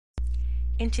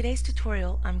In today's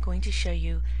tutorial, I'm going to show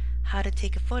you how to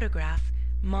take a photograph,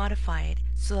 modify it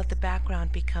so that the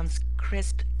background becomes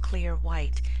crisp, clear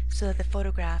white, so that the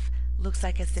photograph looks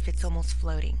like as if it's almost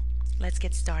floating. Let's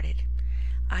get started.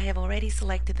 I have already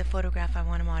selected the photograph I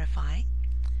want to modify.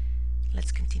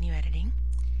 Let's continue editing.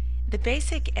 The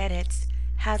basic edits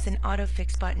has an auto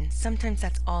fix button. Sometimes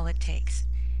that's all it takes.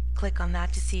 Click on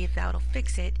that to see if that'll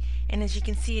fix it, and as you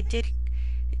can see, it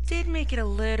did make it a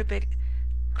little bit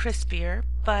crispier,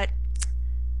 but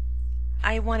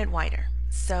I want it whiter.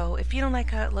 So if you don't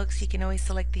like how it looks, you can always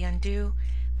select the undo,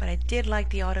 but I did like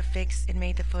the auto fix. It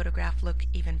made the photograph look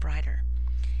even brighter.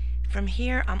 From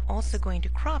here, I'm also going to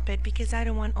crop it because I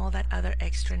don't want all that other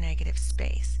extra negative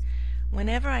space.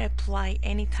 Whenever I apply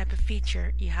any type of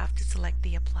feature, you have to select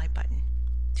the apply button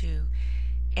to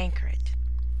anchor it.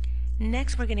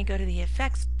 Next, we're going to go to the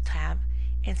effects tab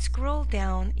and scroll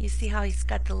down. You see how he's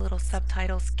got the little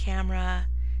subtitles, camera,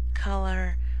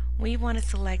 color. We want to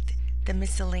select the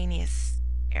miscellaneous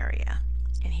area,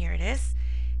 and here it is.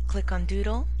 Click on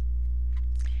doodle.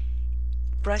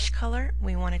 Brush color,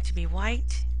 we want it to be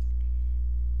white.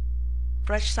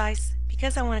 Brush size,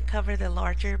 because I want to cover the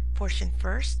larger portion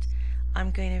first,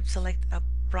 I'm going to select a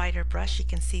brighter brush. You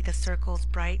can see the circle's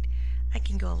bright. I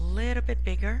can go a little bit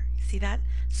bigger, see that?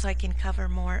 So I can cover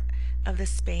more of the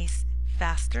space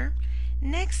faster.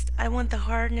 Next, I want the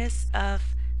hardness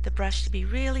of the brush to be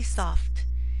really soft.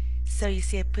 So you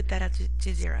see I put that up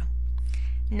to 0.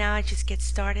 Now I just get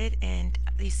started, and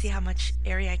you see how much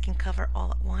area I can cover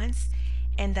all at once.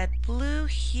 And that blue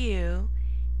hue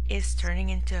is turning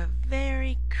into a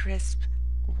very crisp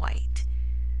white.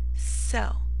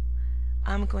 So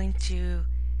I'm going to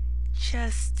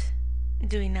just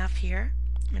do enough here.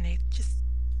 I'm going to just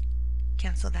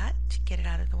cancel that to get it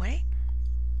out of the way.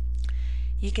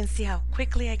 You can see how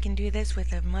quickly I can do this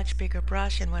with a much bigger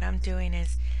brush, and what I'm doing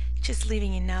is just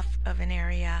leaving enough of an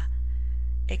area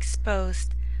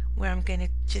exposed where I'm going to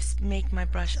just make my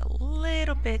brush a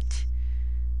little bit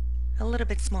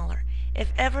smaller.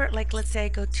 If ever, like let's say I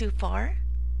go too far,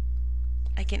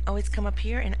 I can always come up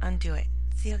here and undo it.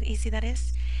 See how easy that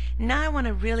is? Now I want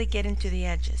to really get into the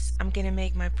edges. I'm going to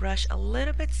make my brush a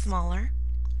little bit smaller.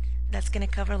 That's going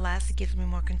to cover less. It gives me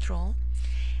more control.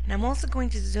 And I'm also going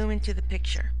to zoom into the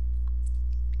picture.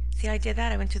 See how I did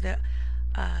that? I went to the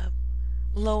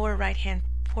lower right hand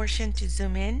portion to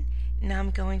zoom in. Now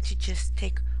I'm going to just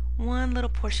take one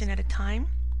little portion at a time.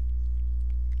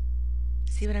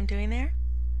 See what I'm doing there?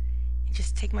 And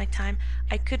just take my time.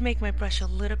 I could make my brush a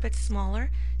little bit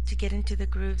smaller to get into the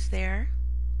grooves there.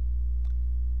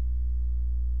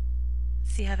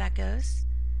 See how that goes?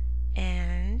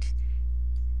 And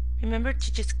remember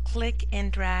to just click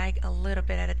and drag a little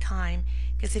bit at a time,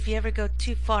 because if you ever go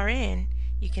too far in,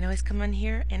 you can always come in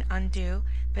here and undo,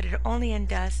 but it only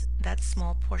undoes that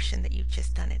small portion that you've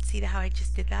just done it. See how I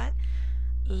just did that?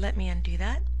 Let me undo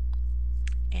that,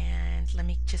 and let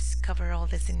me just cover all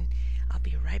this, and I'll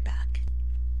be right back.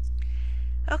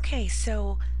 Okay,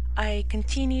 so I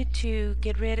continue to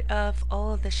get rid of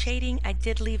all of the shading. I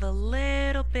did leave a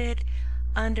little bit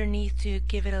underneath to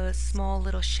give it a small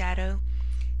little shadow.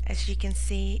 As you can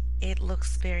see, it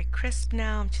looks very crisp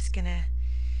now. I'm just gonna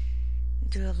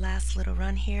do a last little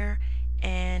run here,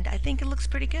 and I think it looks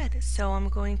pretty good. So I'm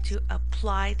going to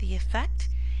apply the effect,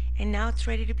 and now it's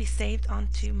ready to be saved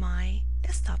onto my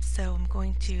desktop. So I'm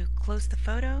going to close the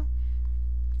photo,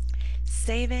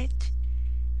 save it,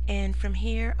 and from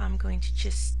here I'm going to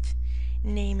just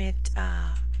name it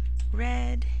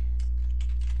Red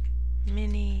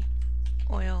Mini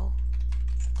Oil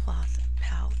Cloth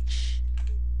Pouch,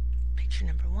 picture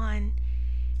number 1,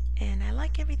 and I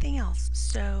like everything else,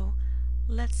 so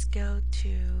let's go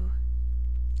to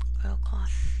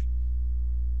oilcloth.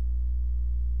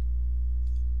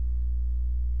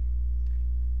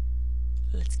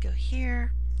 Let's go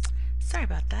here. Sorry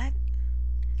about that.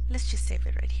 Let's just save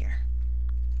it right here.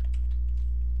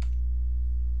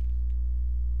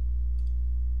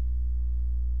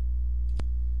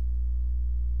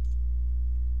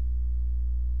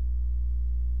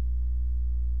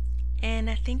 And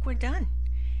I think we're done.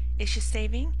 It's just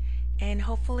saving, and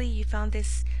hopefully you found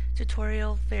this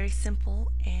tutorial very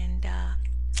simple, and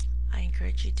I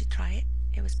encourage you to try it.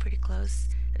 It was pretty close.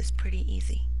 It was pretty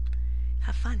easy.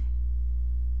 Have fun.